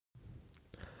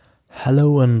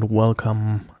Hello and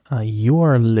welcome. You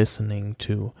are listening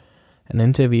to an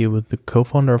interview with the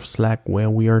co-founder of Slack, where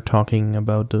we are talking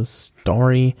about the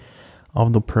story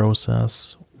of the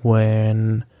process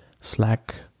when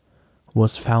Slack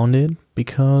was founded,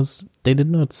 because they did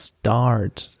not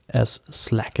start as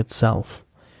Slack itself.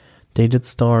 They did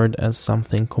start as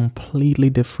something completely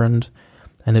different,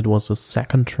 and it was a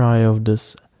second try of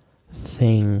this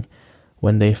thing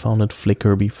when they founded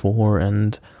Flickr before.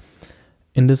 And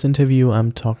in this interview,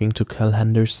 I'm talking to Cal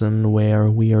Henderson, where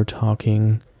we are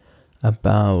talking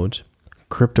about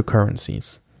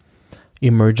cryptocurrencies,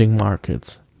 emerging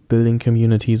markets, building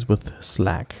communities with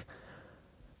Slack,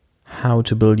 how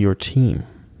to build your team,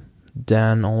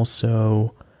 then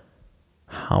also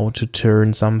how to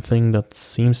turn something that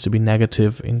seems to be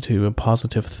negative into a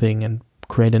positive thing and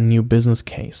create a new business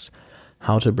case,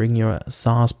 how to bring your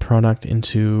SaaS product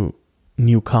into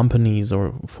new companies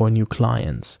or for new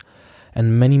clients,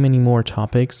 and many, many more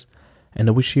topics. And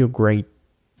I wish you a great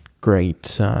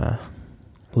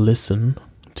listen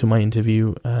to my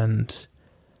interview. And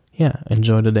yeah,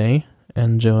 enjoy the day,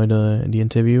 enjoy the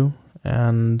interview,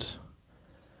 and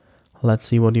let's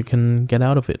see what you can get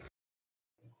out of it.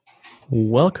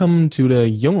 Welcome to the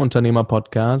Jungunternehmer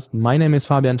Podcast. My name is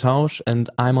Fabian Tausch, and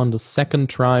I'm on the second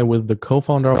try with the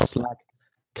co-founder of Slack,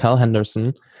 Cal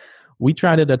Henderson. We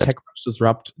tried it at TechCrunch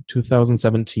Disrupt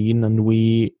 2017, and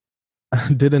we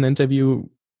did an interview.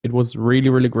 It was really,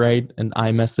 really great, and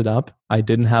I messed it up. I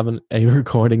didn't have a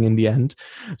recording in the end.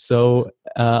 So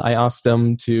I asked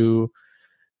them to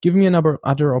give me another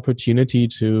opportunity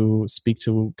to speak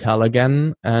to Cal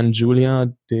again. And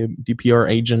Julia, the PR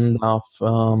agent of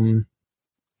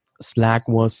Slack,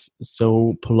 was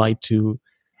so polite to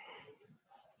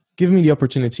give me the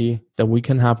opportunity that we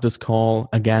can have this call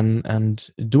again and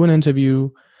do an interview.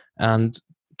 And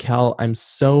Cal, I'm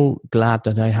so glad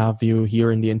that I have you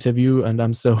here in the interview, and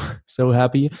I'm so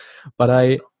happy.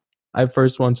 But I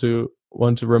first want to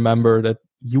remember that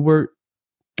you were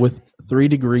with 3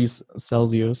 degrees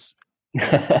Celsius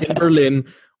in Berlin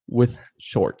with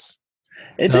shorts.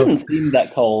 It didn't seem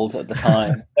that cold at the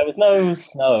time. There was no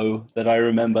snow that I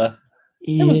remember.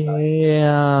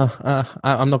 Yeah,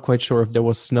 I'm not quite sure if there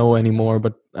was snow anymore,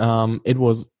 but it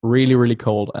was really, really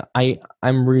cold.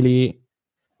 I'm really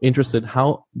interested.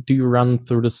 How do you run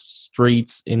through the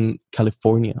streets in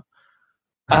California?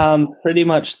 Pretty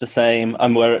much the same.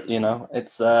 I'm wearing,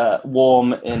 it's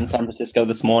warm in San Francisco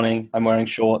this morning. I'm wearing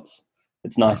shorts.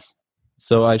 It's nice.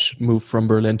 So I should move from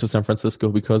Berlin to San Francisco,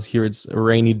 because here it's a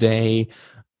rainy day.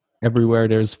 Everywhere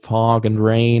there's fog and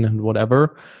rain and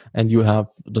whatever, and you have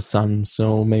the sun.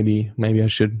 So maybe I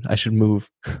should move.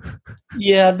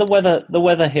 Yeah, the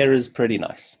weather here is pretty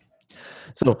nice.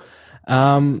 So,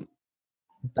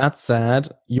 that said,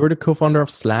 you're the co-founder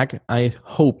of Slack. I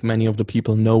hope many of the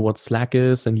people know what Slack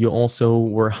is, and you also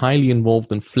were highly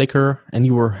involved in Flickr, and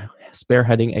you were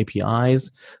spearheading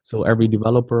APIs. So every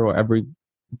developer or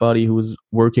everybody who's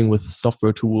working with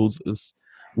software tools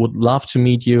would love to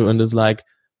meet you and is like,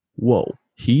 whoa,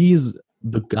 he's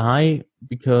the guy,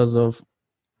 because of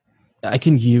I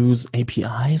can use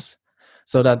APIs.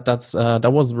 So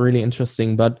that was really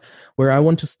interesting. But where I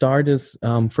want to start is,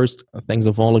 first, thanks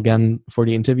of all again for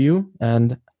the interview,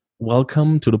 and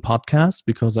welcome to the podcast,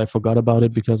 because I forgot about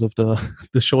it because of the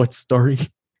the short story.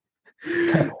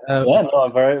 Yeah, no,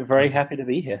 I'm very, very happy to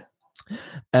be here.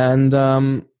 And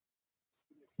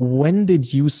when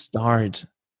did you start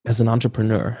as an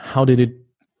entrepreneur? How did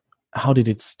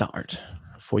it start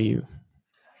for you?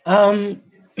 I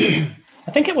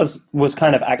think it was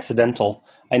kind of accidental.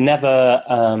 I never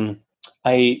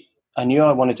I knew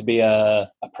I wanted to be a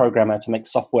programmer to make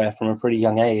software from a pretty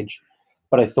young age,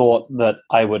 but I thought that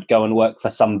I would go and work for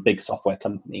some big software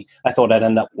company. I thought I'd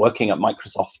end up working at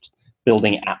Microsoft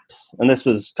building apps, and this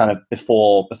was kind of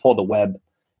before the web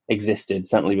existed,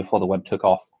 certainly before the web took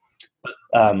off.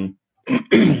 But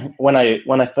when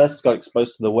I first got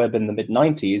exposed to the web in the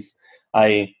mid-90s,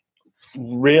 I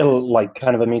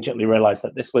kind of immediately realized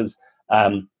that this was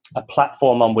a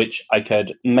platform on which I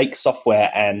could make software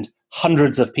and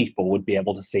hundreds of people would be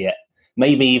able to see it.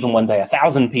 Maybe even one day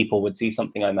 1,000 people would see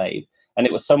something I made. And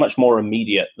it was so much more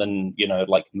immediate than,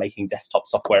 like making desktop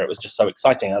software. It was just so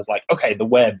exciting. I was like, okay, the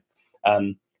web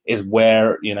is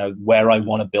where I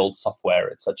want to build software.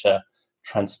 It's such a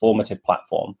transformative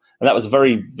platform. And that was a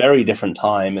very, very different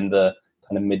time in the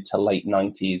kind of mid to late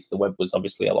 90s. The web was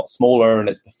obviously a lot smaller, and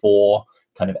it's before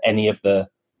kind of any of the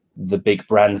big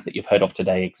brands that you've heard of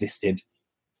today existed.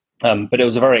 But it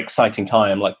was a very exciting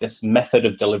time. Like, this method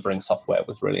of delivering software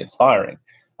was really inspiring.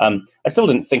 I still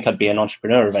didn't think I'd be an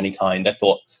entrepreneur of any kind. I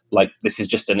thought, like, this is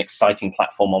just an exciting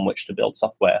platform on which to build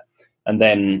software. And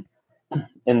then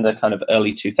in the kind of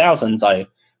early 2000s,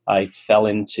 I fell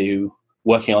into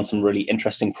working on some really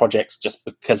interesting projects just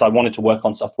because I wanted to work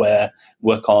on software,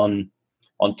 work on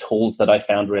tools that I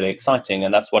found really exciting.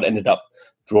 And that's what ended up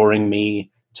drawing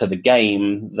me to the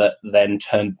game that then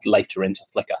turned later into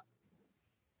Flickr.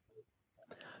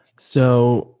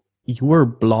 So you were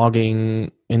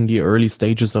blogging in the early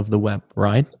stages of the web,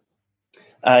 right?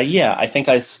 Yeah, I think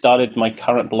I started my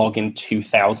current blog in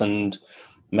 2000,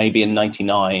 maybe in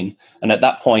 99. And at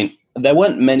that point, there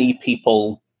weren't many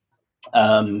people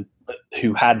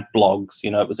who had blogs.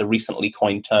 It was a recently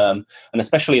coined term. And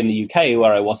especially in the UK,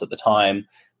 where I was at the time,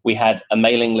 we had a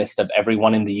mailing list of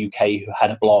everyone in the UK who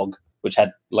had a blog, which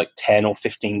had like 10 or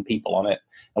 15 people on it.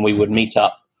 And we would meet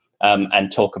up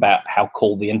and talk about how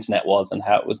cool the internet was and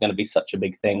how it was going to be such a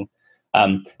big thing.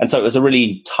 And so it was a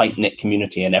really tight-knit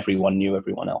community, and everyone knew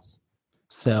everyone else.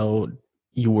 So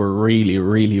you were really,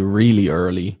 really, really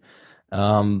early.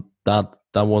 That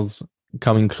was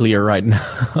coming clear right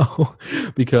now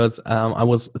because I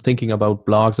was thinking about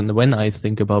blogs, and when I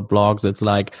think about blogs, it's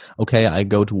like, okay, I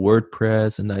go to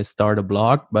WordPress and I start a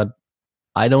blog, but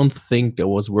I don't think there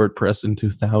was WordPress in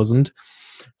 2000.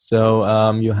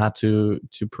 So you had to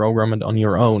program it on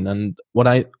your own. And what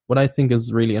I think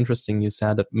is really interesting, you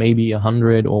said that maybe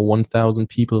 100 or 1,000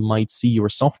 people might see your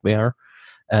software,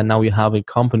 and now you have a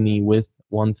company with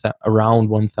around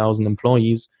 1,000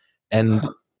 employees, and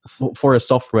for a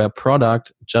software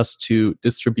product, just to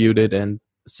distribute it and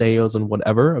sales and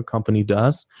whatever a company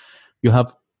does, you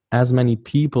have as many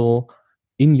people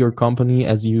in your company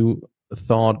as you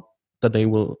thought that they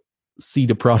will see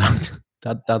the product.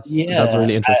 That's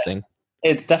really interesting.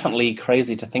 It's definitely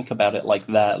crazy to think about it like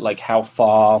that, like how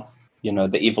far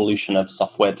the evolution of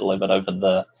software delivered over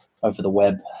the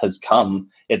web has come.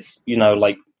 It's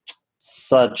like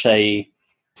such a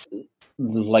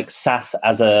like SaaS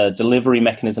as a delivery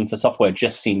mechanism for software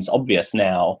just seems obvious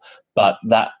now, but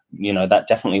that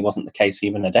definitely wasn't the case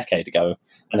even a decade ago,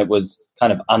 and it was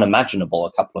kind of unimaginable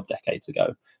a couple of decades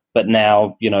ago. But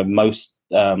now, most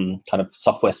kind of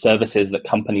software services that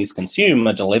companies consume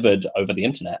are delivered over the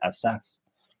internet as SaaS.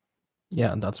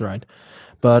 Yeah, that's right.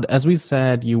 But as we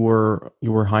said, you were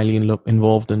highly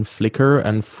involved in Flickr,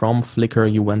 and from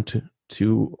Flickr you went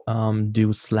to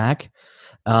do Slack.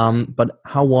 But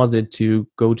how was it to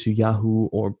go to Yahoo,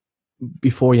 or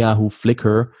before Yahoo,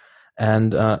 Flickr,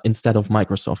 and instead of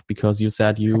Microsoft? Because you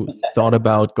said you thought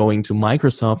about going to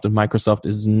Microsoft, and Microsoft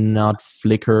is not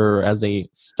Flickr as a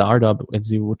startup,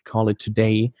 as you would call it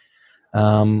today.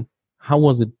 How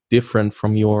was it different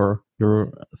from your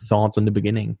thoughts in the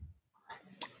beginning?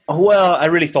 Well, I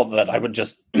really thought that I would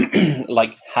just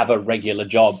like have a regular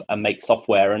job and make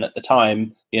software. And at the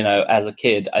time, as a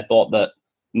kid, I thought that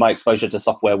my exposure to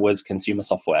software was consumer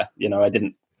software.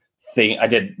 Wasn't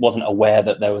aware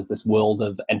that there was this world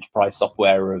of enterprise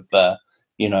software of,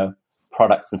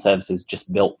 products and services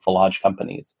just built for large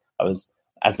companies.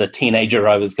 As a teenager,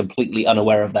 I was completely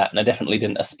unaware of that. And I definitely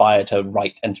didn't aspire to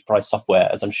write enterprise software,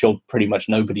 as I'm sure pretty much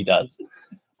nobody does.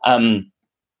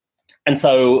 And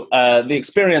so the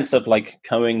experience of like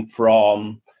going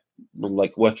from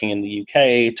like working in the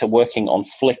UK to working on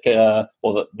Flickr,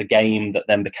 or the game that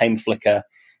then became Flickr,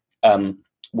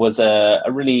 was a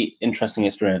really interesting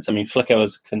experience. I mean, Flickr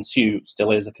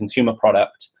still is a consumer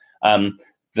product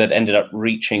that ended up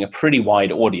reaching a pretty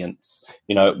wide audience.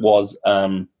 It was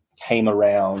came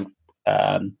around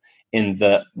in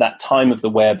that time of the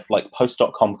web, like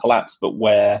post.com collapse, but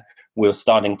where we were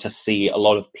starting to see a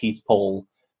lot of people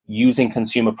using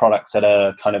consumer products at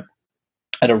a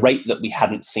rate that we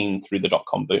hadn't seen through the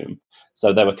dot-com boom.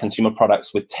 So there were consumer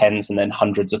products with tens and then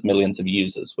hundreds of millions of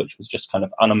users, which was just kind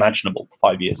of unimaginable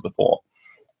 5 years before.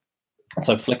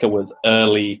 So Flickr was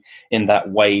early in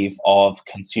that wave of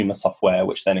consumer software,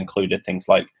 which then included things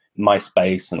like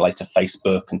MySpace and later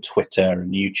Facebook and Twitter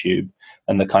and YouTube,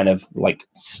 and the kind of like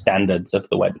standards of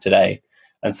the web today.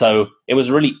 And so it was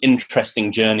a really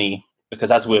interesting journey,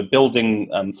 because as we were building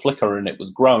Flickr and it was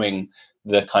growing,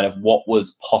 the kind of what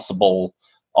was possible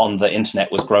on the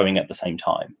internet was growing at the same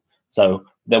time. So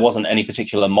there wasn't any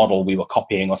particular model we were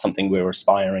copying or something we were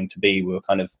aspiring to be. We were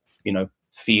kind of,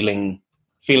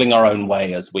 feeling our own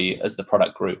way as the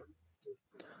product grew.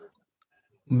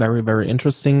 Very, very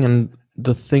interesting. And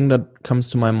the thing that comes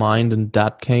to my mind in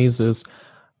that case is,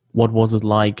 what was it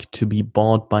like to be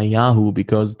bought by Yahoo?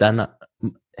 Because then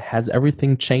has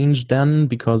everything changed then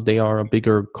because they are a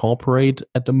bigger corporate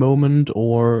at the moment,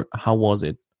 or how was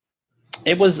it?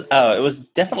 It was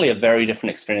definitely a very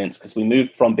different experience, because we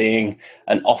moved from being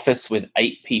an office with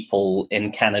 8 people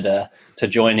in Canada to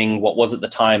joining what was at the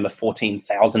time a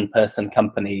 14,000 person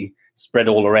company spread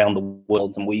all around the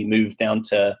world. And we moved down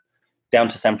to down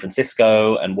to San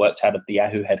Francisco and worked out of the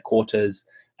Yahoo headquarters.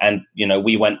 And,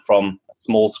 we went from a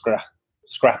small,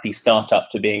 scrappy startup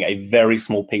to being a very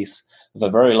small piece of a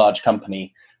very large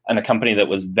company, and a company that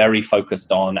was very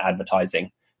focused on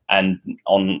advertising, and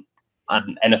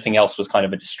anything else was kind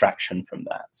of a distraction from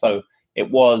that. So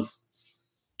it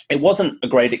wasn't a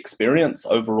great experience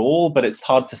overall, but it's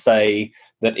hard to say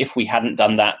that if we hadn't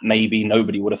done that, maybe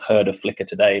nobody would have heard of Flickr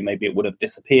today. Maybe it would have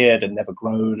disappeared and never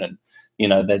grown. And,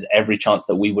 there's every chance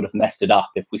that we would have messed it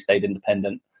up if we stayed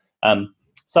independent.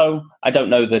 So I don't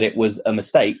know that it was a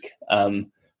mistake,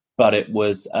 but it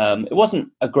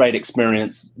wasn't a great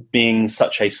experience being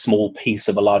such a small piece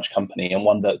of a large company, and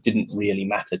one that didn't really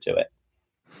matter to it.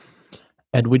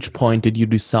 At which point did you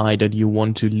decide that you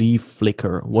want to leave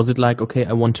Flickr? Was it like, okay,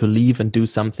 I want to leave and do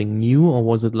something new? Or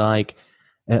was it like,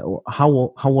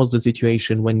 how was the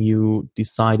situation when you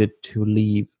decided to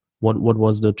leave? What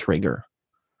was the trigger?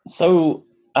 So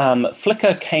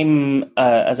Flickr came,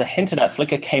 as I hinted at,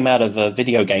 Flickr came out of a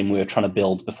video game we were trying to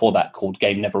build before that called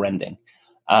Game Never Ending.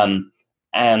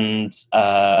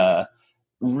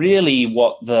 Really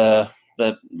what the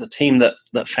team that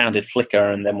founded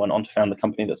Flickr and then went on to found the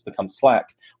company that's become Slack,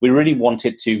 we really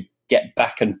wanted to get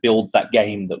back and build that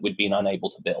game that we'd been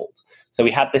unable to build. So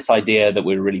we had this idea that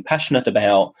we were really passionate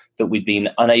about, that we'd been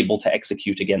unable to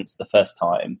execute against the first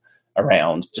time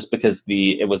around, just because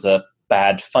it was a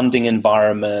bad funding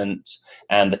environment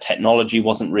and the technology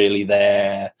wasn't really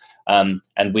there. And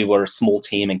we were a small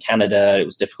team in Canada. It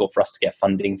was difficult for us to get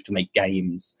funding to make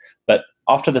games. But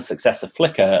after the success of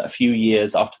Flickr, a few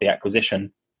years after the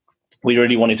acquisition, we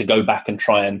really wanted to go back and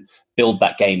try and build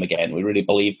that game again. We really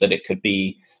believed that it could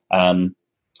be,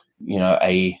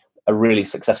 a really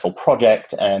successful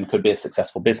project and could be a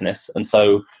successful business. And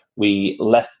so we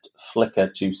left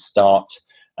Flickr to start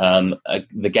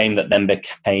the game that then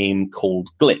became called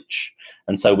Glitch.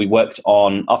 And so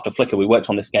after Flickr, we worked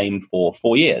on this game for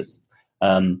 4 years.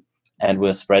 And we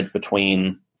were spread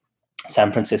between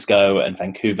San Francisco and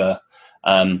Vancouver.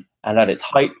 And at its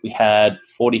height, we had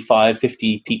 45,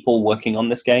 50 people working on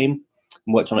this game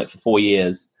and worked on it for 4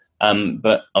 years.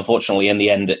 But unfortunately, in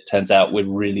the end, it turns out we're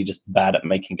really just bad at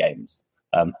making games.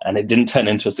 And it didn't turn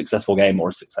into a successful game or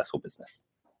a successful business.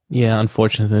 Yeah,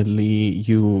 unfortunately,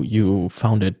 you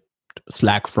founded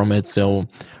Slack from it, so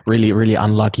really, really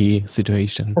unlucky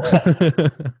situation.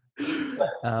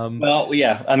 Well,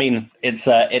 yeah, I mean, it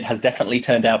has definitely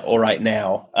turned out all right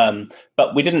now.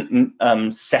 But we didn't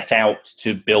set out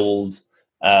to build,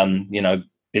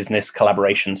 business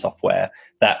collaboration software.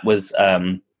 That was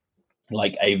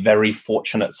like a very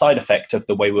fortunate side effect of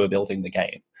the way we were building the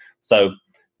game. So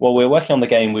while we were working on the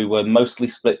game, we were mostly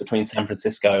split between San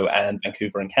Francisco and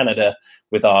Vancouver in Canada,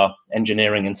 with our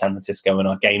engineering in San Francisco and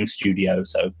our game studio.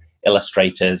 So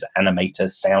illustrators,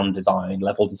 animators, sound design,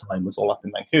 level design was all up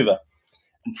in Vancouver.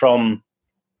 And from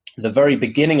the very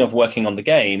beginning of working on the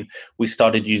game, we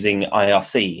started using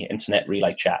IRC, Internet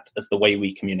Relay Chat, as the way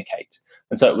we communicate.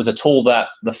 And so it was a tool that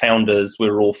the founders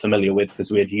were all familiar with because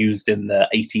we had used in the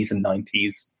 80s and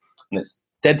 90s. And it's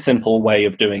dead simple way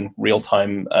of doing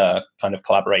real-time kind of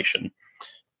collaboration.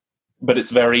 But it's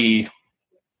very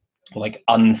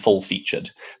unfull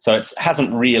featured. So it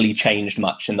hasn't really changed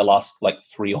much in the last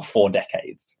 3 or 4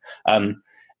 decades.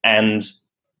 And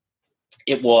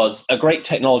it was a great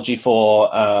technology for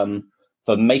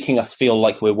making us feel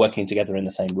like we're working together in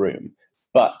the same room.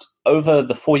 But over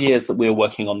the 4 years that we were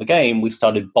working on the game, we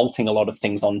started bolting a lot of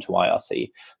things onto IRC.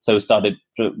 So we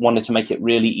wanted to make it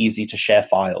really easy to share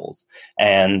files,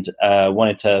 and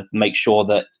wanted to make sure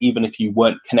that even if you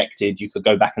weren't connected, you could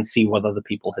go back and see what other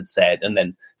people had said and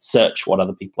then search what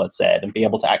other people had said and be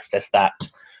able to access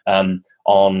that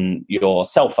on your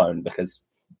cell phone, because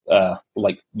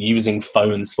using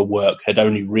phones for work had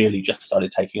only really just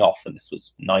started taking off, and this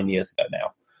was 9 years ago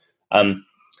now.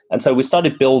 And so we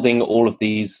started building all of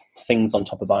these things on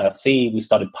top of IRC. We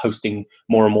started posting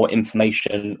more and more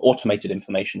information, automated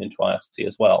information, into IRC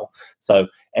as well. So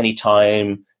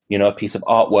anytime a piece of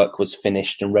artwork was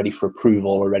finished and ready for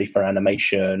approval or ready for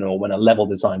animation, or when a level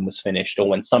design was finished, or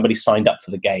when somebody signed up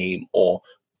for the game or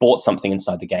bought something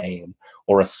inside the game,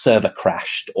 or a server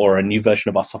crashed, or a new version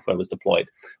of our software was deployed,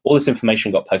 all this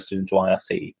information got posted into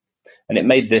IRC. And it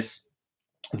made this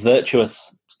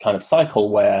virtuous kind of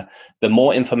cycle where the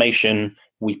more information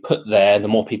we put there, the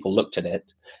more people looked at it.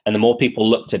 And the more people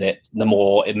looked at it, the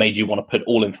more it made you want to put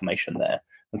all information there.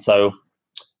 And so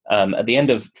at the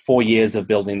end of 4 years of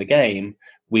building the game,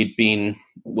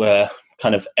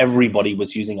 everybody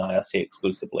was using IRC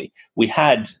exclusively. We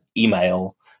had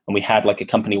email, and we had a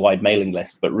company-wide mailing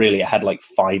list, but really I had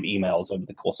 5 emails over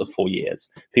the course of 4 years.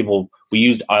 We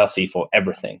used IRC for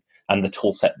everything. and the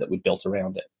tool set that we built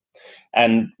around it.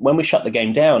 And when we shut the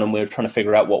game down and we were trying to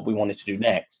figure out what we wanted to do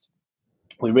next,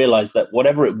 we realized that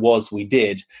whatever it was we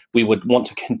did, we would want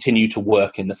to continue to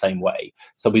work in the same way.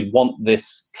 So we want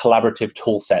this collaborative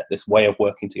tool set, this way of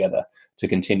working together, to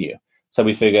continue. So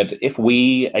we figured if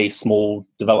we, a small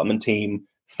development team,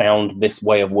 found this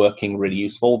way of working really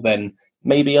useful, then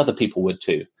maybe other people would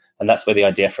too. And that's where the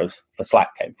idea for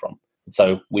Slack came from.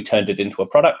 So we turned it into a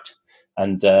product,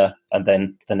 and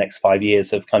then the next 5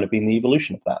 years have kind of been the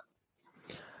evolution of that.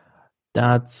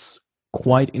 That's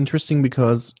quite interesting,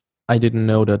 because I didn't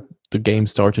know that the game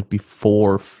started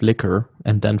before Flickr,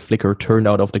 and then Flickr turned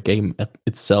out of the game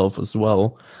itself as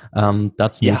well.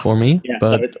 That's new for me,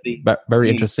 but so very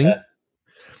interesting.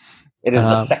 It is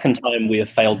the second time we have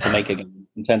failed to make a game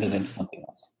and turned it into something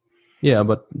else. Yeah,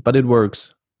 but it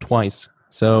works twice.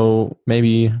 So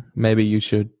maybe you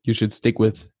should stick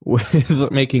with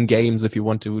making games if you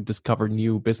want to discover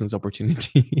new business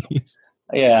opportunities.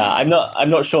 Yeah, I'm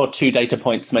not sure 2 data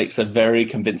points makes a very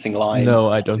convincing line. No,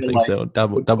 I don't think so. That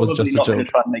was just a joke. Not going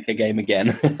to try and make a game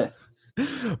again.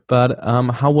 But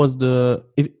how was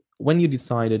when you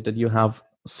decided that you have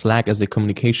Slack as a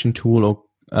communication tool or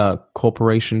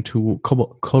collaboration tool,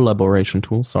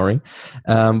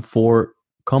 for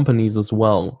companies as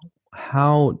well?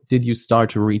 How did you start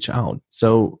to reach out?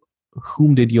 So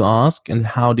whom did you ask, and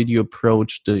how did you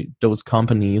approach those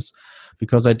companies?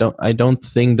 Because I don't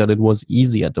think that it was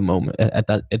easy at the moment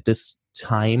at this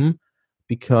time,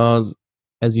 because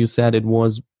as you said, it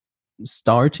was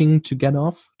starting to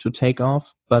take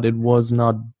off, but it was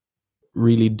not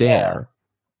really there.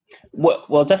 Yeah.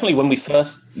 Well, definitely when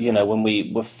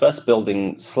we were first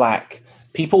building Slack,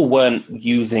 people weren't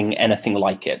using anything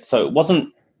like it. So it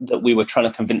wasn't that we were trying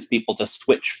to convince people to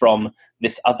switch from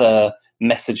this other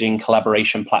messaging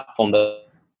collaboration platform that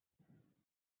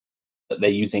they're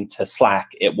using to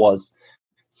Slack. It was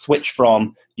switch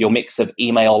from your mix of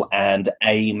email and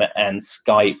AIM and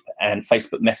Skype and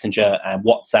Facebook Messenger and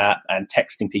WhatsApp and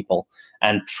texting people,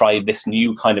 and try this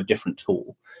new kind of different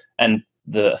tool. And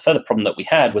the further problem that we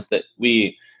had was that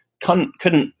we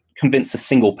couldn't convince a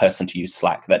single person to use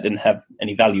Slack. That didn't have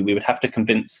any value. We would have to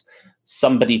convince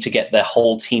somebody to get their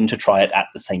whole team to try it at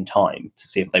the same time to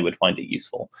see if they would find it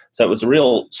useful. So it was a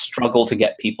real struggle to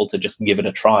get people to just give it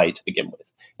a try to begin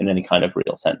with, in any kind of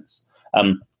real sense.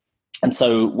 And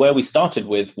so where we started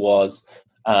with was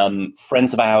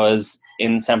friends of ours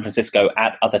in San Francisco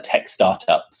at other tech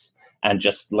startups, and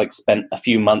just spent a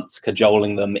few months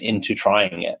cajoling them into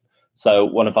trying it. So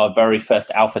one of our very first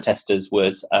alpha testers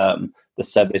was the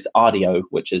service Audio,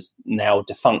 which is now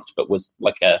defunct, but was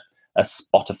like a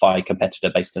Spotify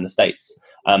competitor based in the States.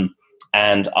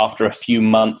 And after a few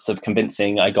months of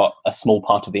convincing, I got a small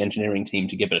part of the engineering team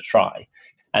to give it a try.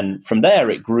 And from there,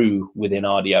 it grew within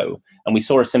Audio. And we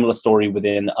saw a similar story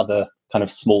within other kind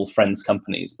of small friends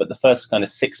companies. But the first kind of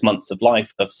 6 months of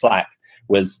life of Slack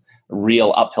was a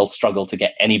real uphill struggle to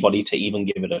get anybody to even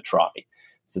give it a try.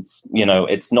 So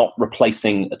it's not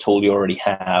replacing a tool you already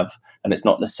have, and it's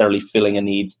not necessarily filling a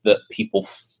need that people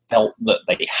felt that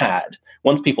they had.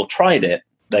 Once people tried it,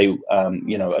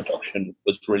 adoption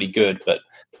was really good, but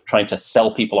trying to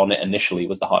sell people on it initially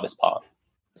was the hardest part.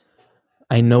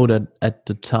 I know that at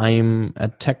the time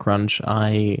at TechCrunch,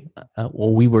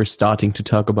 we were starting to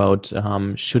talk about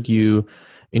should you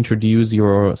introduce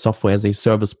your software as a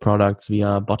service products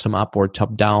via bottom-up or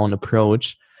top-down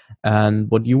approach. And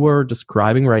what you were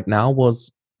describing right now was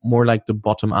more like the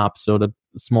bottom-up, so that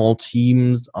small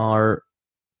teams are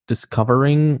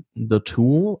discovering the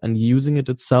tool and using it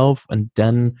itself, and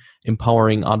then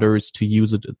empowering others to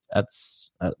use it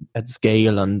at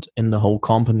scale and in the whole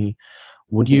company.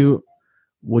 Would you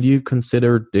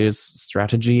consider this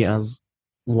strategy as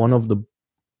one of the,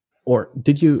 or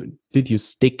did you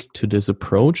stick to this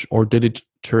approach, or did it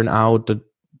turn out that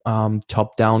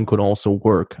top down could also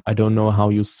work? I don't know how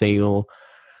you sell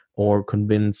or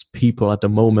convince people at the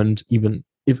moment, even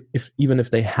if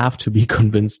they have to be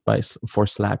convinced for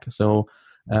Slack. So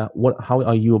how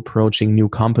are you approaching new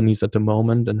companies at the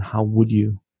moment, and how would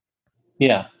you?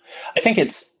 Yeah, I think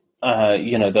it's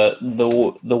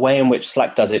the way in which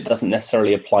Slack does it doesn't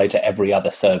necessarily apply to every other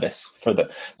service. There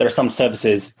are some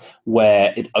services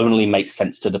where it only makes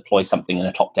sense to deploy something in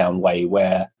a top-down way,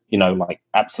 where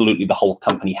absolutely the whole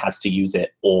company has to use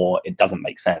it, or it doesn't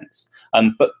make sense.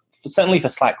 But certainly for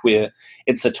Slack,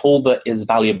 it's a tool that is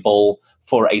valuable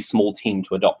for a small team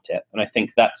to adopt it. And I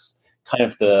think that's kind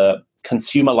of the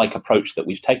consumer-like approach that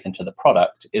we've taken to the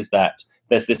product, is that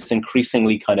there's this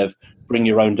increasingly kind of bring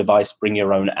your own device, bring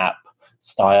your own app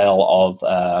style of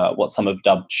what some have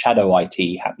dubbed shadow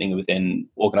IT happening within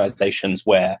organizations,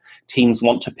 where teams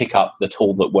want to pick up the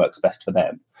tool that works best for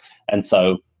them. And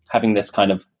so having this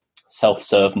kind of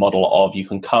self-serve model of you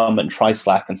can come and try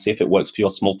Slack and see if it works for your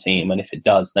small team, and if it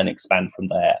does, then expand from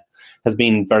there, has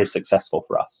been very successful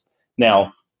for us.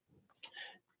 Now,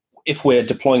 if we're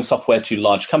deploying software to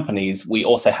large companies, we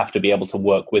also have to be able to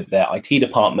work with their IT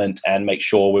department and make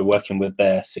sure we're working with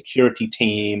their security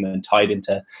team and tied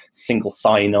into single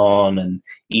sign-on and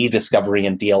e-discovery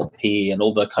and DLP and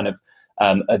all the kind of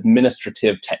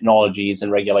administrative technologies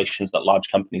and regulations that large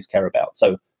companies care about.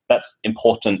 So that's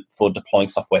important for deploying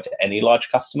software to any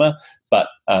large customer. But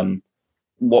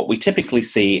what we typically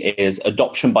see is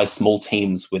adoption by small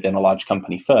teams within a large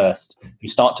company first, who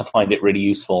start to find it really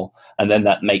useful. And then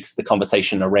that makes the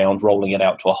conversation around rolling it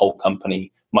out to a whole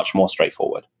company much more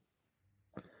straightforward.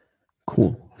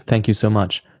 Cool. Thank you so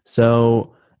much.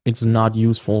 So it's not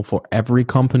useful for every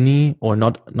company, or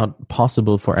not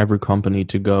possible for every company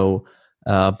to go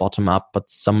bottom up,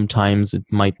 but sometimes it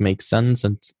might make sense.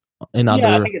 And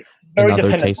I think it's very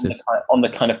dependent cases, on the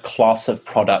kind of class of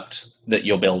product that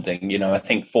you're building. I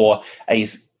think for a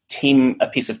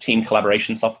piece of team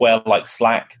collaboration software like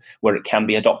Slack, where it can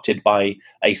be adopted by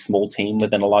a small team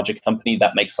within a larger company,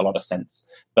 that makes a lot of sense.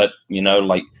 But,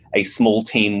 like a small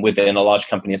team within a large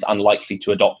company is unlikely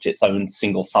to adopt its own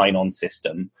single sign-on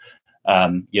system,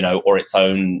 or its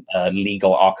own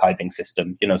legal archiving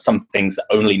system. Some things that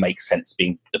only make sense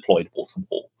being deployed wall to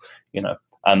wall,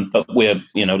 but we're,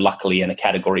 luckily in a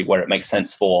category where it makes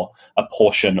sense for a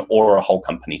portion or a whole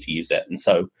company to use it. And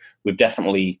so we've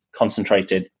definitely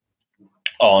concentrated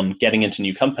on getting into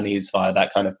new companies via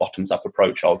that kind of bottoms-up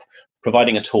approach of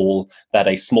providing a tool that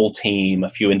a small team, a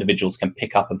few individuals can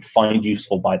pick up and find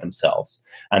useful by themselves.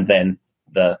 And then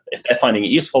if they're finding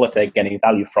it useful, if they're getting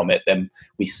value from it, then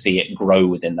we see it grow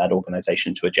within that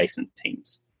organization to adjacent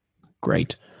teams.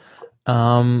 Great.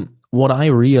 What I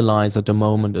realize at the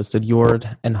moment is that you're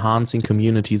enhancing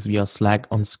communities via Slack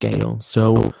on scale.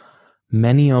 So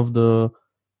many of the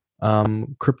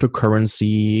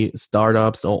cryptocurrency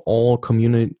startups are all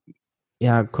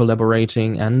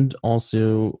collaborating, and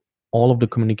also all of the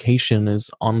communication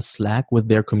is on Slack with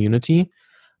their community.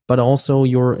 But also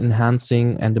you're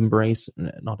enhancing and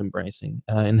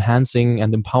enhancing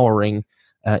and empowering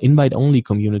invite-only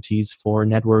communities for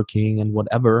networking and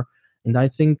whatever. And I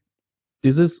think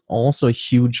this is also a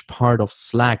huge part of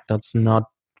Slack that's not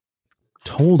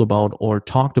told about or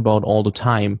talked about all the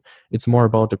time. It's more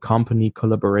about the company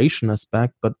collaboration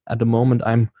aspect. But at the moment,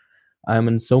 I'm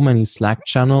in so many Slack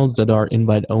channels that are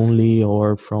invite only,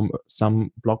 or from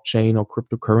some blockchain or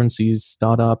cryptocurrency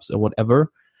startups or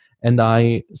whatever. And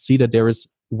I see that there is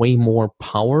way more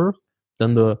power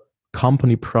than the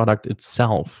company product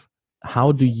itself.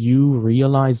 How do you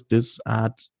realize this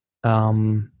at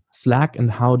Slack, and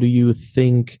how do you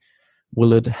think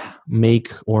will it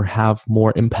make or have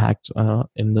more impact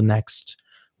in the next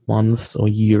months or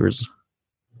years?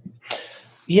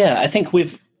 Yeah, I think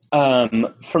we've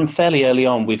from fairly early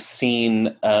on, we've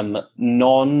seen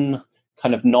non-work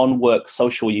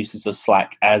social uses of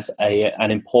Slack as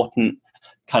an important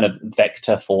kind of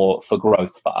vector for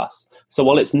growth for us. So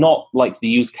while it's not like the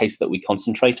use case that we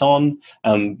concentrate on,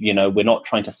 we're not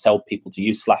trying to sell people to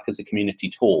use Slack as a community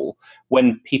tool.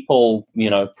 When people,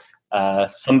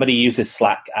 somebody uses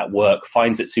Slack at work,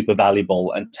 finds it super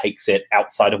valuable, and takes it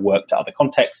outside of work to other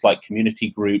contexts like community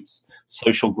groups,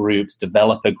 social groups,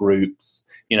 developer groups,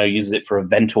 uses it for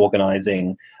event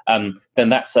organizing, then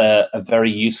that's a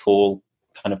very useful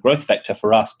kind of growth vector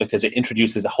for us, because it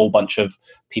introduces a whole bunch of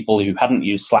people who hadn't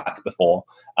used Slack before,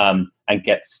 and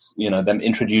gets them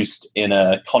introduced in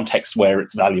a context where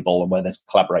it's valuable and where there's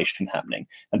collaboration happening.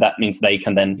 And that means they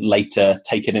can then later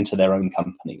take it into their own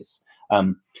companies.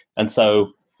 And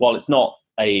so while it's not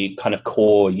a kind of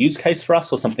core use case for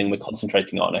us or something we're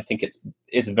concentrating on, I think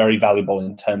it's very valuable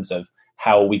in terms of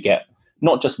how we get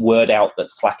not just word out that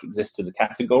Slack exists as a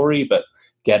category, but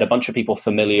get a bunch of people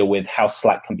familiar with how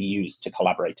Slack can be used to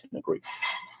collaborate in a group.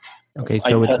 Okay,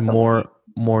 so it's more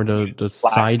the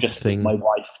side just thing. My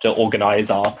wife to organize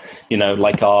our,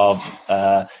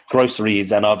 our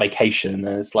groceries and our vacation,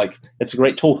 and it's a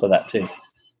great tool for that too.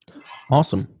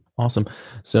 Awesome.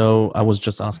 So I was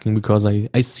just asking because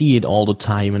I see it all the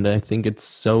time, and I think it's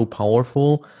so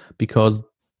powerful, because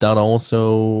that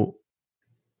also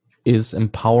is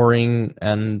empowering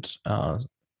and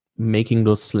making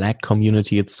the Slack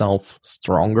community itself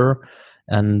stronger.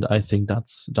 And I think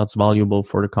that's valuable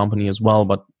for the company as well.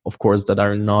 But of course, that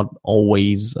are not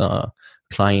always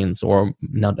clients, or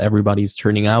not everybody's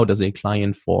turning out as a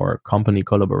client for company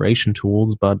collaboration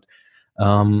tools. But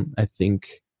I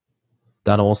think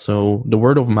that also the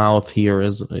word of mouth here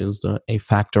is a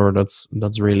factor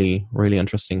that's really, really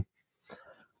interesting.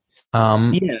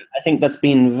 Yeah, I think that's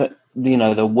been,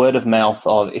 the word of mouth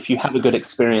of, if you have a good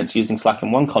experience using Slack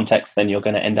in one context, then you're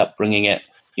going to end up bringing it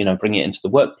into the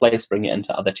workplace, bring it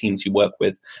into other teams you work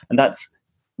with. And that's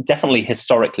definitely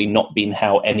historically not been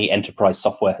how any enterprise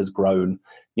software has grown.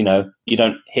 You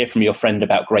don't hear from your friend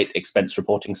about great expense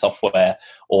reporting software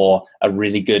or a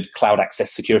really good cloud access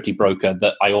security broker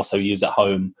that I also use at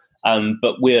home.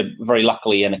 But we're very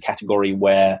luckily in a category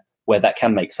where that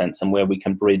can make sense and where we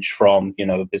can bridge from,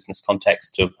 a business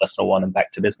context to a personal one and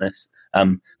back to business.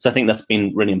 So I think that's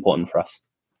been really important for us.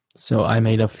 So I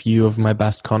made a few of my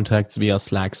best contacts via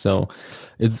Slack. So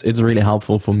it's really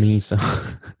helpful for me. So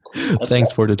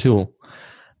thanks for the tool.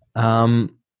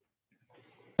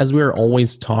 As we're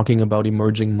always talking about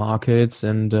emerging markets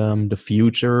and the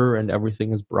future and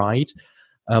everything is bright,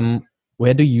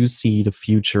 where do you see the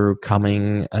future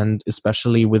coming? And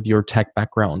especially with your tech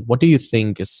background, what do you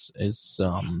think is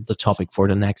the topic for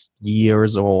the next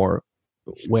years, or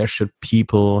where should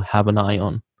people have an eye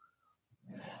on?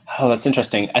 Oh, that's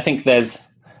interesting. I think there's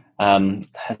a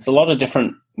lot of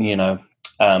different,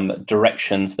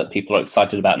 directions that people are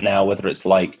excited about now, whether it's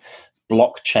like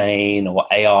blockchain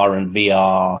or AR and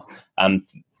VR,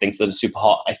 things that are super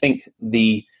hot. I think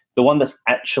the one that's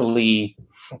actually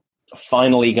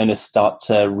finally going to start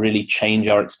to really change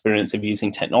our experience of using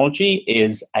technology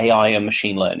is AI and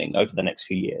machine learning over the next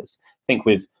few years. I think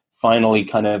we've finally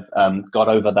kind of got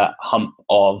over that hump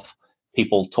of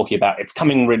people talking about it's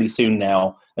coming really soon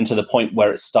now, and to the point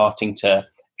where it's starting to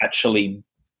actually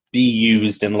be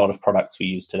used in a lot of products we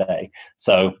use today.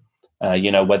 So,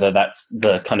 whether that's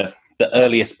the kind of the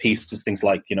earliest piece was things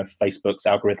like, Facebook's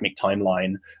algorithmic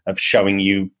timeline of showing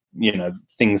you,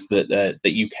 things that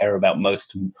you care about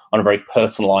most on a very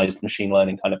personalized machine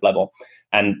learning kind of level.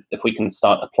 And if we can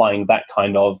start applying that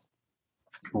kind of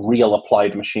real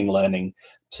applied machine learning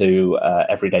to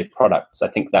everyday products, I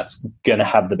think that's going to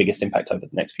have the biggest impact over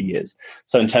the next few years.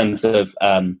 So in terms of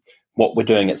what we're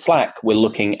doing at Slack, we're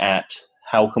looking at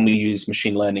how can we use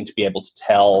machine learning to be able to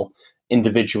tell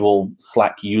individual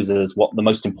Slack users what the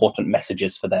most important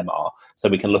messages for them are. So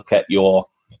we can look at your,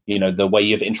 the way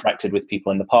you've interacted with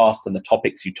people in the past and the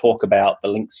topics you talk about, the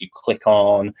links you click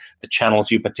on, the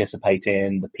channels you participate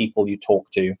in, the people you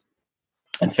talk to,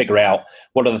 and figure out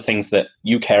what are the things that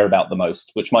you care about the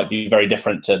most, which might be very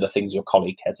different to the things your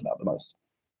colleague cares about the most.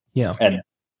 Yeah. And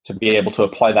to be able to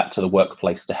apply that to the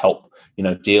workplace to help,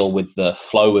 deal with the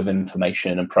flow of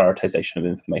information and prioritization of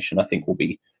information, I think will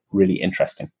be really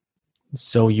interesting.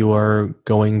 So you are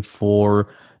going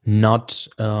for not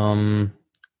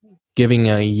giving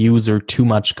a user too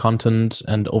much content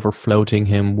and overfloating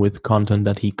him with content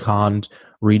that he can't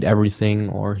read everything,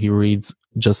 or he reads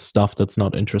just stuff that's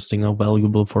not interesting or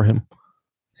valuable for him.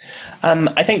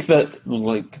 I think that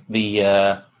like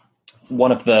the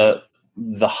one of the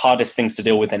hardest things to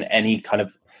deal with in any kind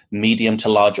of medium to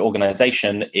large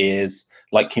organization is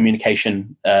like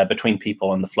communication between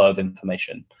people and the flow of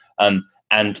information.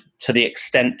 And to the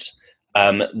extent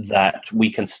that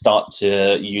we can start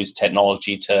to use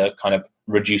technology to kind of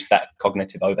reduce that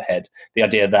cognitive overhead, the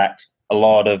idea that a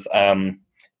lot of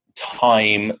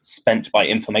time spent by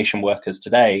information workers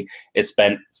today is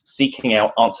spent seeking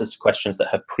out answers to questions that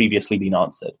have previously been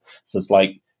answered. So it's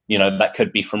like, that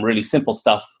could be from really simple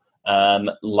stuff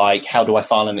like how do I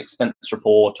file an expense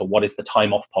report, or what is the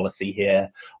time off policy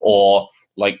here, or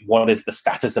like what is the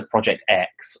status of project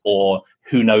X, or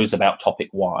who knows about topic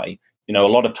Y. A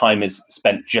lot of time is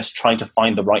spent just trying to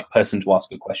find the right person to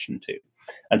ask a question to.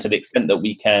 And to the extent that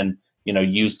we can,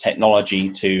 use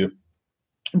technology to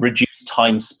reduce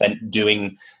time spent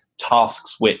doing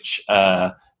tasks which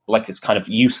like it's kind of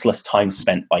useless time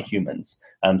spent by humans,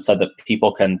 so that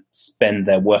people can spend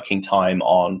their working time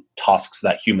on tasks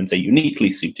that humans are uniquely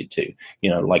suited to,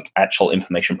 like actual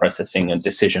information processing and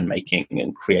decision making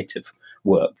and creative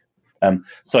work.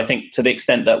 So I think to the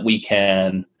extent that we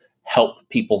can help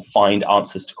people find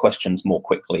answers to questions more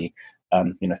quickly,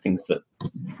 things that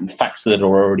facts that are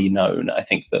already known, I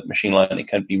think that machine learning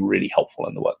can be really helpful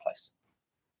in the workplace.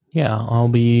 Yeah, I'll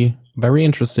be very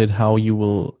interested how you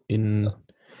will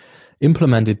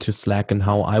implement it to Slack, and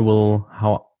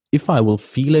if I will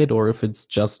feel it or if it's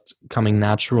just coming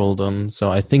natural then.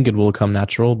 So I think it will come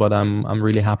natural, but I'm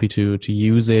really happy to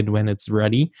use it when it's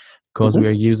ready, because we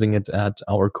are using it at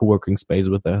our co-working space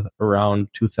with around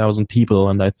 2,000 people,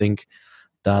 and I think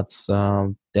that's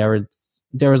there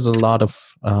is a lot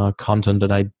of content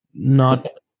that I not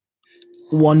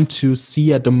want to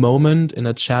see at the moment in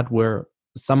a chat where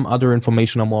some other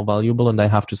information are more valuable and I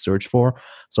have to search for.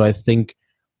 So I think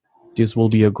this will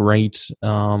be a great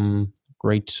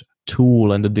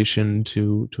tool in addition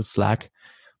to Slack.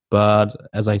 But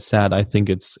as I said, I think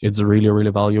it's really,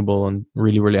 really valuable and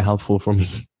really, really helpful for me.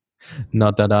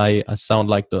 Not that I sound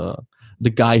like the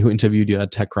guy who interviewed you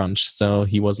at TechCrunch. So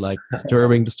he was like,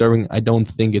 disturbing. I don't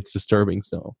think it's disturbing.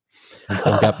 So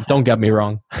don't get me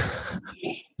wrong.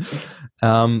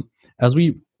 As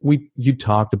you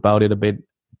talked about it a bit,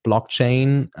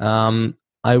 blockchain.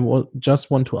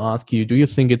 Just want to ask you: do you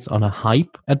think it's on a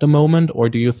hype at the moment, or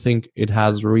do you think it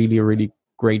has really, really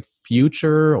great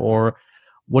future, or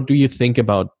what do you think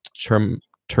about term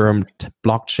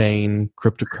blockchain,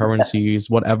 cryptocurrencies,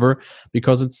 whatever?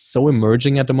 Because it's so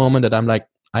emerging at the moment that I'm like,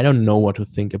 I don't know what to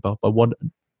think about. But what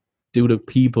do the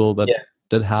people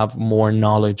that have more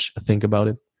knowledge think about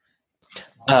it?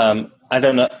 I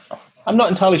don't know. I'm not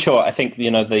entirely sure. I think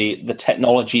the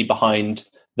technology behind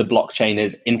the blockchain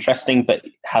is interesting, but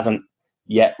hasn't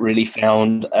yet really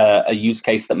found a use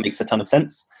case that makes a ton of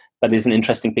sense. But is an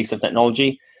interesting piece of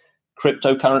technology.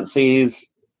 Cryptocurrencies,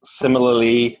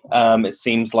 similarly, it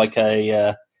seems like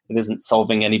it isn't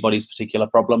solving anybody's particular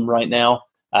problem right now.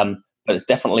 But it's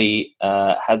definitely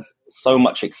has so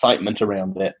much excitement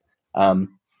around it,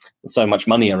 so much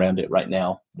money around it right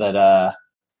now that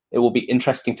it will be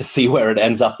interesting to see where it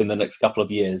ends up in the next couple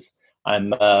of years.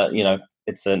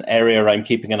 It's an area I'm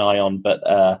keeping an eye on, but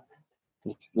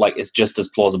it's just as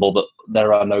plausible that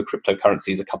there are no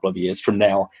cryptocurrencies a couple of years from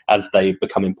now as they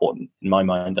become important, in my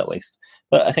mind at least.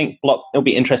 But I think it'll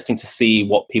be interesting to see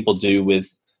what people do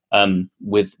with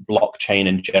blockchain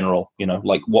in general.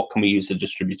 What can we use a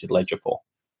distributed ledger for?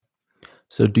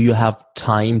 So do you have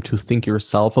time to think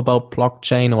yourself about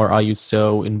blockchain, or are you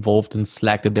so involved in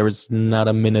Slack that there is not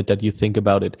a minute that you think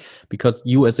about it? Because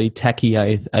you as a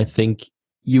techie, I think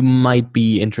you might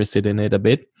be interested in it a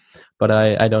bit, but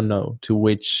I don't know to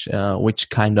which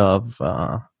kind of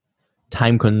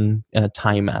time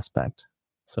aspect.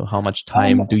 So how much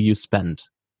time do you spend?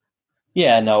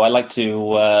 Yeah, no, I like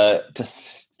to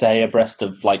stay abreast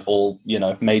of all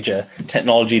major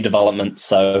technology developments.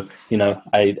 So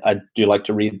I do like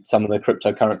to read some of the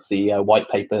cryptocurrency white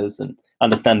papers and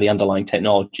understand the underlying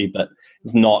technology, but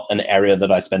it's not an area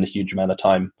that I spend a huge amount of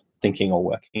time thinking or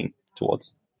working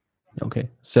towards. Okay,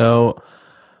 so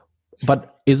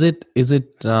but is it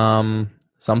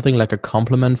something like a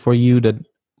compliment for you that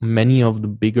many of the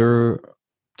bigger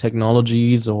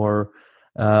technologies or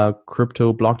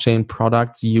crypto blockchain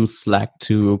products use Slack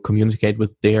to communicate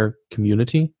with their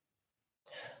community?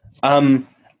 I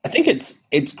think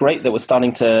it's great that we're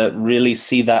starting to really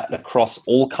see that across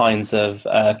all kinds of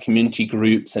community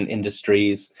groups and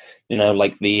industries.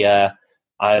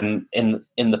 I'm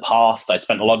in the past I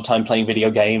spent a lot of time playing video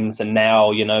games, and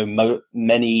now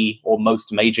many or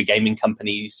most major gaming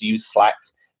companies use Slack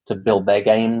to build their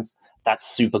games. That's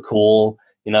super cool.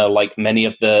 Many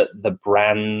of the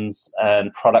brands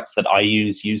and products that I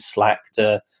use Slack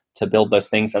to build those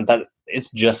things, and that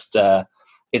it's just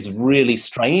it's really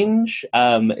strange.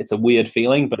 It's a weird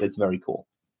feeling, but it's very cool.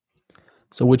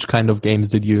 So which kind of games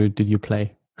did you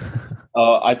play?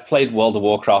 I played World of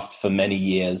Warcraft for many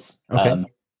years. Okay.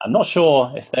 I'm not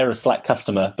sure if they're a Slack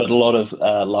customer, but a lot of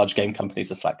large game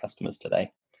companies are Slack customers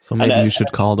today. So maybe you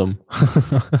should call them.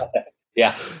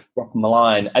 Yeah, drop them a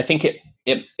line. I think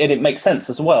it makes sense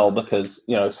as well because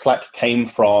Slack came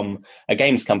from a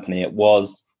games company. It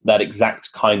was that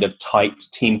exact kind of tight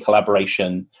team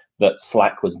collaboration that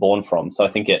Slack was born from. So I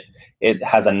think it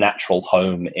has a natural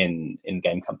home in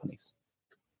game companies.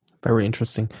 Very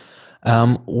interesting.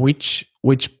 Which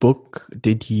book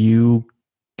did you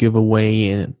give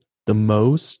away the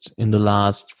most in the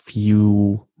last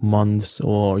few months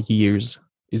or years?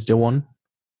 Is there one?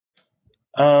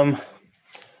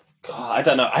 God, I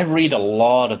don't know. I read a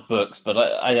lot of books, but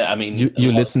I mean,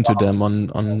 you listen to them on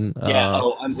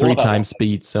I'm 3 times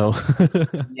speed. So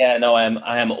yeah, no,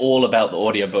 I am all about the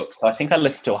audiobooks. So I think I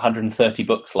listened to 130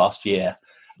 books last year.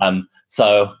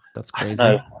 So that's crazy. I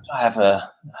don't know. I have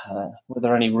were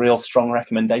there any real strong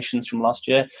recommendations from last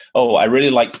year? Oh, I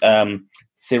really like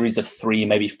series of 3,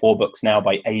 maybe 4 books now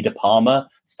by Ada Palmer,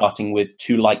 starting with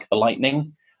To Like the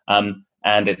Lightning.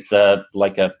 And it's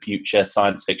like a future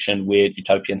science fiction, weird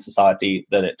utopian society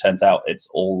that it turns out it's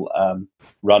all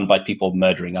run by people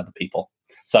murdering other people.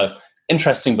 So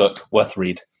interesting book, worth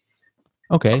read.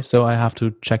 Okay, so I have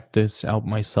to check this out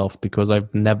myself because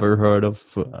I've never heard of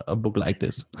a book like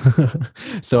this.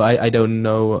 So I don't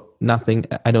know nothing.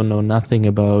 I don't know nothing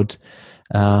about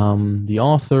the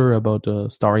author, about the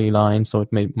storyline. So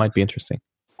it might be interesting.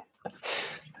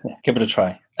 Yeah, give it a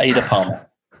try. Ada Palmer.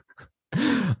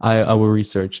 I will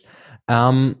research.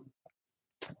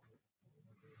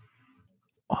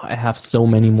 I have so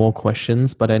many more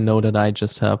questions, but I know that I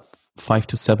just have 5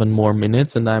 to 7 more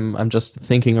minutes, and I'm just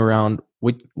thinking around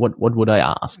what would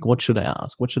I ask? What should I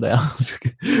ask? What should I ask?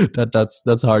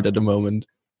 That's hard at the moment.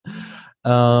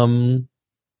 I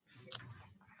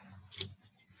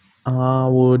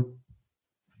would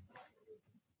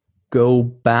go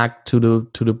back to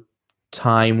the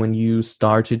time when you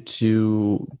started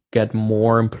to get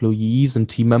more employees and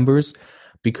team members,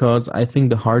 because I think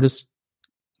the hardest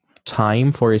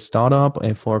time for a startup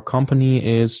and for a company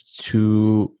is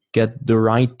to get the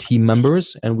right team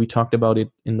members. And we talked about it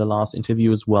in the last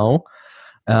interview as well,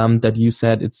 that you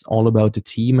said it's all about the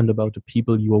team and about the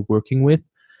people you are working with.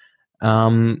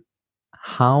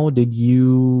 How did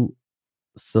you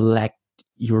select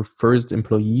your first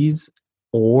employees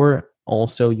or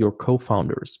also your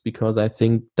co-founders? Because I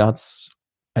think that's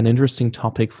an interesting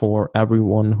topic for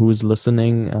everyone who is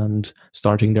listening and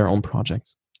starting their own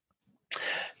projects.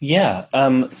 Yeah,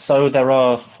 so there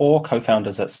are 4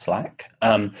 co-founders at Slack,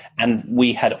 and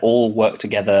we had all worked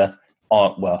together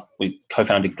we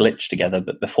co-founded Glitch together,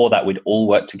 but before that we'd all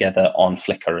worked together on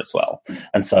Flickr as well.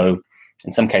 And so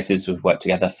in some cases we've worked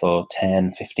together for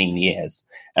 10, 15 years.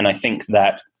 And I think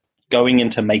that going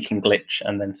into making Glitch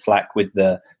and then Slack with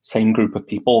the same group of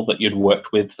people that you'd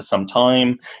worked with for some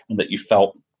time and that you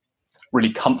felt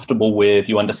really comfortable with,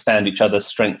 you understand each other's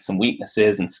strengths and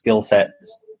weaknesses and skill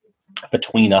sets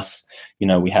between us,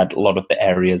 we had a lot of the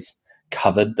areas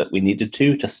covered that we needed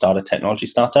to start a technology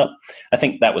startup. I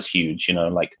think that was huge.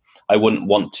 I wouldn't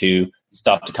want to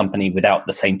start a company without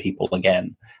the same people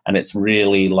again. And it's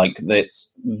really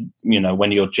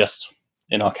when you're just,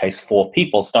 in our case, 4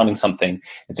 people starting something,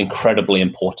 it's incredibly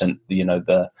important,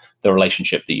 the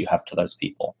relationship that you have to those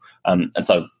people. And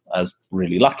so I was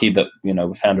really lucky that, we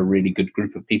found a really good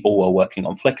group of people who are working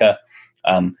on Flickr,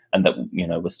 and that,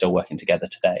 we're still working together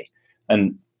today.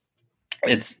 And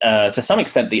it's to some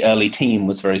extent the early team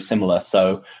was very similar.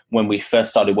 So when we first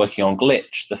started working on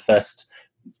Glitch, the first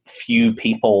few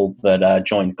people that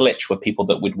joined Glitch were people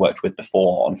that we'd worked with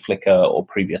before on Flickr or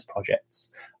previous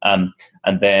projects. And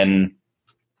then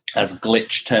as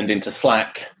Glitch turned into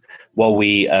Slack,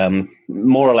 we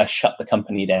more or less shut the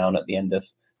company down at the end of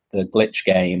the Glitch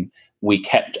game. We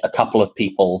kept a couple of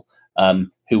people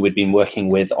who we'd been working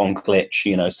with on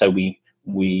Glitch, so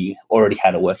we already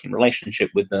had a working relationship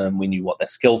with them. We knew what their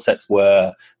skill sets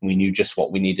were. We knew just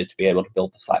what we needed to be able to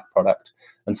build the Slack product.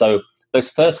 And so those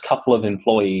first couple of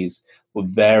employees were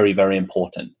very, very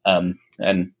important. And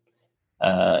in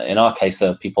our case,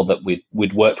 they're people that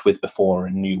we'd worked with before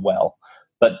and knew well.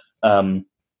 But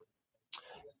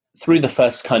through the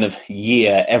first kind of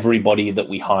year, everybody that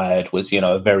we hired was,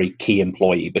 a very key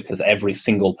employee, because every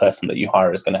single person that you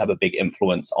hire is going to have a big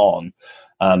influence on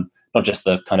not just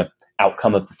the kind of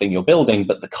outcome of the thing you're building,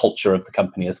 but the culture of the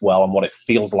company as well and what it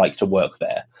feels like to work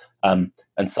there. And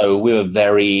so we were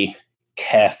very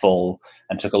careful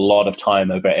and took a lot of time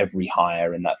over every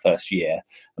hire in that first year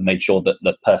and made sure that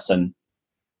the person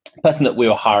that we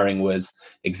were hiring was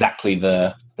exactly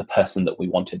the person that we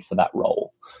wanted for that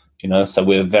role. So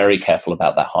we were very careful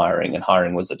about that hiring, and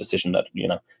hiring was a decision that,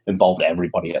 involved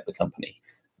everybody at the company.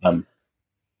 And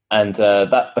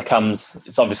that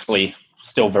it's obviously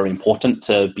still very important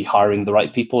to be hiring the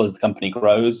right people as the company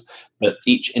grows, but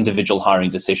each individual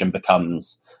hiring decision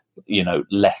becomes,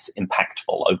 less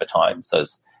impactful over time. So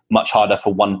it's much harder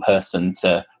for one person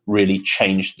to really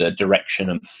change the direction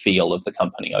and feel of the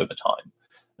company over time.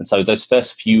 And so those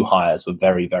first few hires were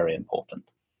very, very important.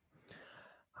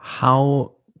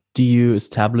 How do you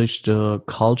establish the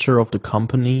culture of the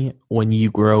company when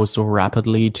you grow so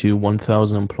rapidly to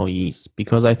 1,000 employees?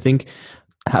 Because I think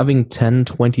having 10,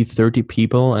 20, 30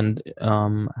 people and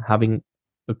having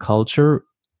a culture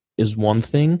is one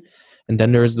thing. And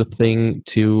then there's the thing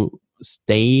to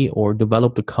stay or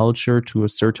develop the culture to a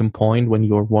certain point when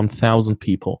you're 1,000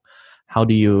 people. How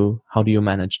do you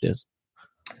manage this?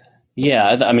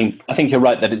 Yeah, I mean, I think you're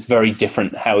right that it's very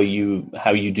different how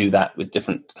you do that with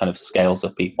different kind of scales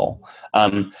of people.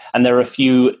 And there are a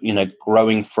few,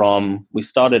 growing from, we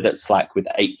started at Slack with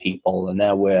 8 people and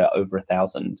now we're over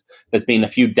 1,000. There's been a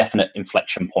few definite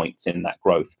inflection points in that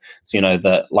growth. So,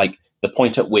 the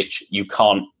point at which you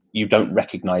don't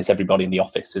recognize everybody in the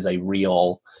office is a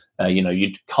real,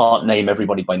 you can't name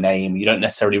everybody by name. You don't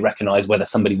necessarily recognize whether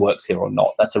somebody works here or not.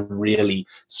 That's a really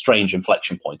strange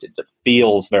inflection point. It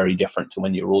feels very different to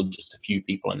when you're all just a few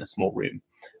people in a small room.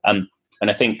 And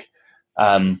I think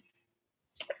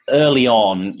early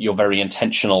on, you're very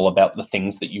intentional about the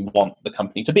things that you want the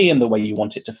company to be and the way you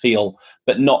want it to feel,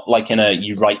 but not like in a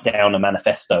you write down a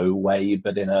manifesto way,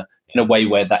 but in a way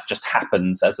where that just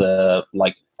happens as a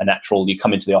natural. You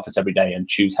come into the office every day and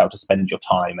choose how to spend your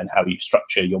time and how you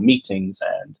structure your meetings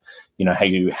and how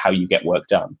you get work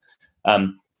done.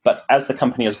 But as the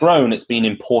company has grown, it's been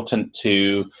important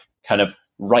to kind of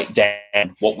write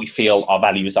down what we feel our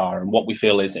values are and what we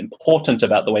feel is important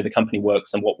about the way the company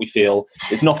works and what we feel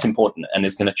is not important and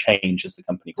is going to change as the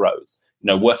company grows.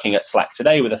 Working at Slack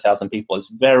today with 1,000 people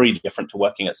is very different to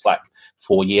working at Slack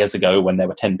 4 years ago when there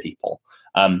were 10 people.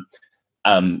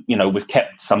 We've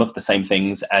kept some of the same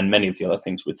things and many of the other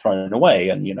things we've thrown away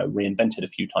and, reinvented a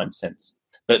few times since.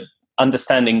 But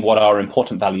understanding what our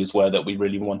important values were that we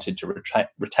really wanted to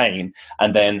retain,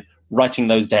 and then writing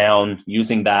those down,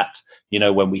 using that,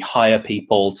 when we hire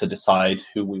people to decide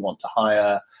who we want to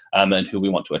hire and who we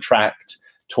want to attract,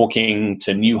 talking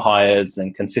to new hires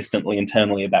and consistently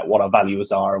internally about what our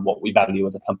values are and what we value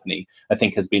as a company, I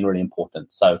think has been really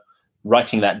important. So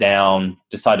writing that down,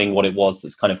 deciding what it was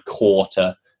that's kind of core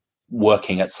to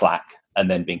working at Slack, and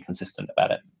then being consistent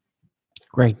about it.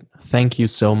 Great. Thank you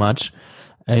so much.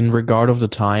 In regard of the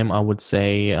time, I would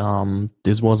say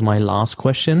this was my last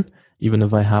question, even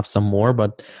if I have some more,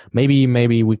 but maybe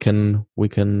we can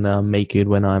make it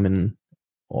when I'm in,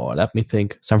 or let me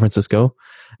think, San Francisco.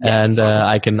 Yes. And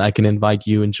I can invite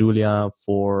you and Julia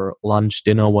for lunch,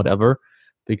 dinner, whatever,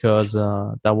 because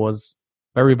that was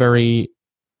very, very,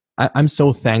 I'm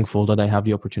so thankful that I have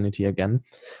the opportunity again.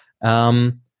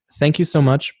 Thank you so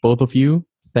much, both of you.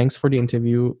 Thanks for the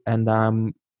interview, and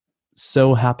I'm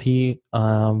so happy.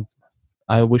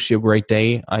 I wish you a great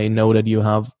day. I know that you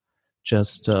have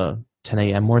just 10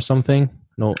 a.m. or something.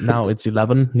 No, now it's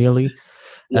 11 nearly,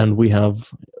 yeah. And we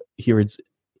have here it's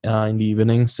in the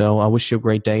evening. So I wish you a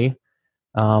great day.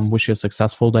 Wish you a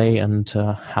successful day, and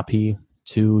happy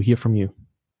to hear from you.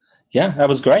 Yeah, that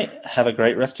was great. Have a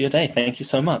great rest of your day. Thank you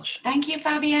so much. Thank you,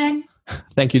 Fabian.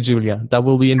 Thank you, Julia. That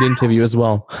will be in the interview as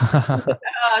well.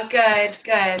 Oh, good.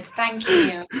 Thank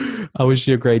you. I wish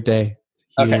you a great day.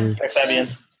 Okay, thanks, Fabian.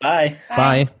 Bye.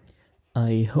 Bye.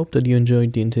 I hope that you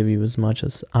enjoyed the interview as much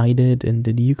as I did, and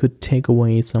that you could take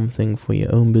away something for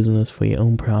your own business, for your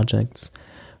own projects,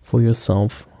 for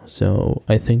yourself. So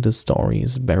I think the story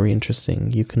is very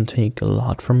interesting. You can take a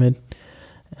lot from it.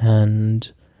 And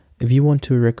if you want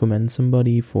to recommend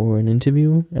somebody for an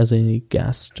interview as a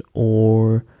guest,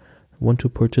 or want to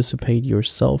participate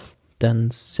yourself,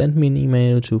 then send me an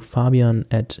email to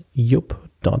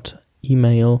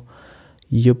fabian@jup.email.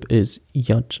 Jup is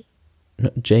Jup,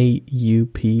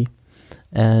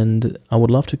 and I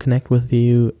would love to connect with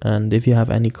you. And if you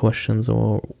have any questions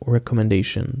or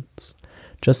recommendations,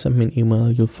 just send me an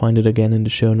email. You'll find it again in the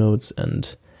show notes.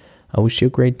 And I wish you a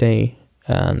great day,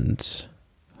 and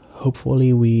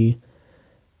hopefully we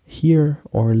hear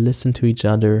or listen to each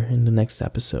other in the next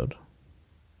episode.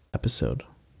 Episode.